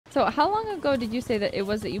So how long ago did you say that it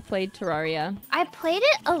was that you played Terraria? I played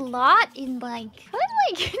it a lot in like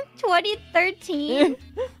 2013.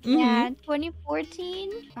 Yeah,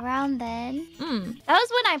 2014. Around then. That was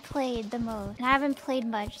when I played the most. And I haven't played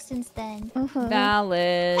much since then.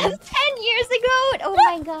 Valid. That's 10 years ago. Oh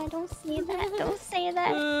my god, don't say that. Don't say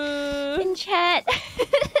that in chat.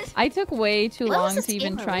 I took way too When was long this to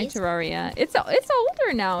even game try released? Terraria. It's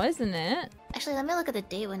older now, isn't it? Actually, let me look at the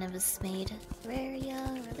date when it was made.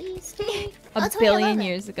 Terraria release date. A billion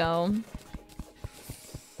years ago.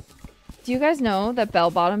 Do you guys know that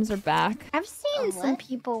bell bottoms are back? I've seen some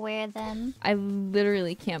people wear them. I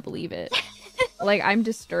literally can't believe it. Like, I'm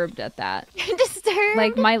disturbed at that. Disturbed?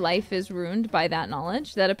 Like, my life is ruined by that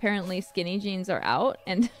knowledge that apparently skinny jeans are out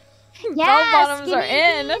and Yeah, bell bottoms are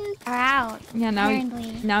in. jeans are out. Yeah,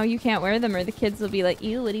 apparently. now you can't wear them or the kids will be like,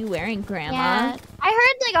 ew, what are you wearing, grandma? Yeah. I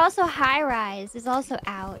heard like also high rise is also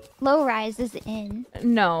out. Low rise is in.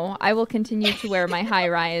 No, I will continue to wear my high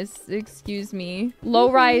rise. Excuse me.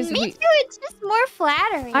 Low rise. Me too, it's just more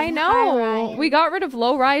flattering. I know. high-rise. We got rid of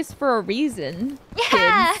low rise for a reason.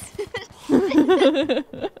 Yeah.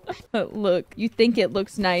 Look, you think it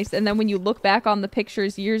looks nice, and then when you look back on the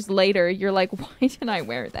pictures years later, you're like, why did I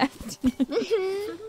wear that?